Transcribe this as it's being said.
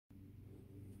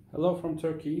Hello from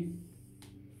Turkey.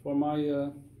 For my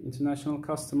international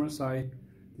customers, I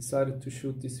decided to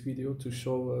shoot this video to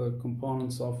show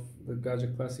components of the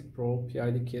Gaggia Classic Pro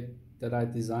PID kit that I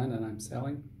designed and I'm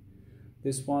selling.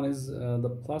 This one is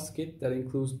the Plus kit that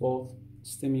includes both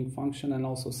steaming function and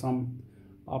also some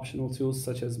optional tools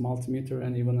such as multimeter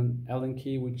and even an Allen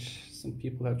key, which some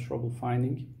people have trouble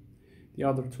finding. The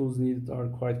other tools needed are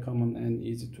quite common and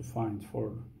easy to find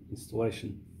for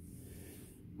installation.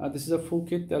 This is a full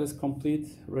kit that is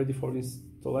complete, ready for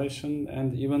installation,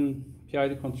 and even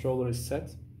PID controller is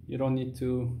set. You don't need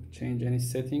to change any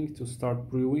setting to start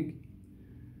brewing.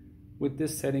 With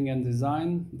this setting and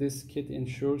design, this kit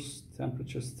ensures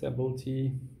temperature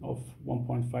stability of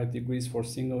 1.5 degrees for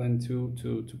single and 2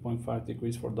 to 2.5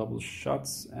 degrees for double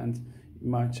shots. And in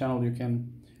my channel you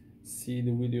can see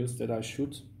the videos that I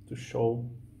shoot to show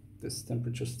this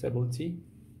temperature stability.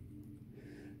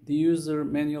 The user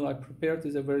manual I prepared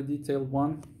is a very detailed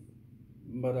one,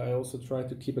 but I also try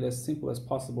to keep it as simple as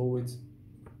possible with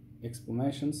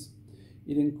explanations.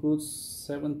 It includes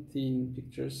 17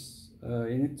 pictures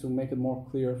in it to make it more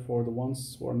clear for the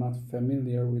ones who are not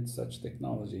familiar with such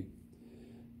technology.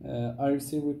 I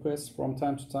receive requests from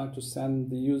time to time to send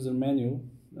the user manual,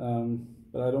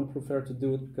 but I don't prefer to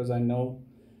do it because I know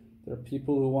there are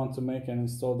people who want to make and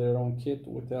install their own kit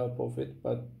with the help of it,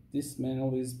 but this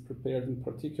manual is prepared in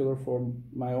particular for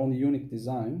my own unique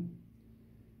design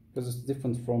because it's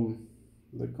different from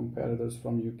the competitors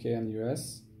from UK and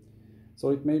US. So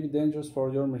it may be dangerous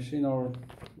for your machine or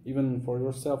even for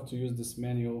yourself to use this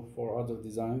manual for other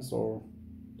designs or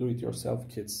do-it-yourself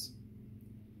kits.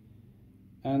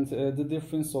 And the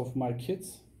difference of my kit,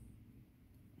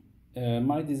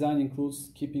 my design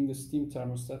includes keeping the steam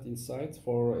thermostat inside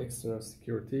for extra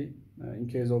security in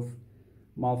case of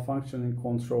malfunctioning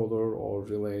controller or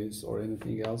relays or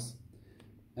anything else.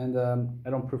 And I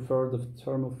don't prefer the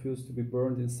thermal fuse to be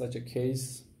burned in such a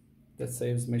case. That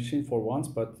saves machine for once,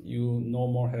 but you no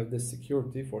more have this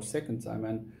security for second time,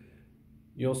 and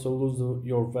you also lose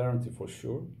your warranty for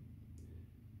sure.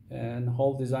 And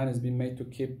whole design has been made to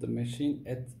keep the machine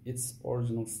at its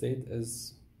original state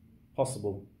as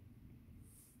possible.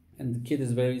 And the kit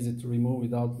is very easy to remove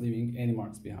without leaving any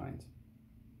marks behind.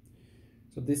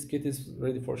 So this kit is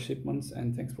ready for shipments,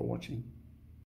 and thanks for watching.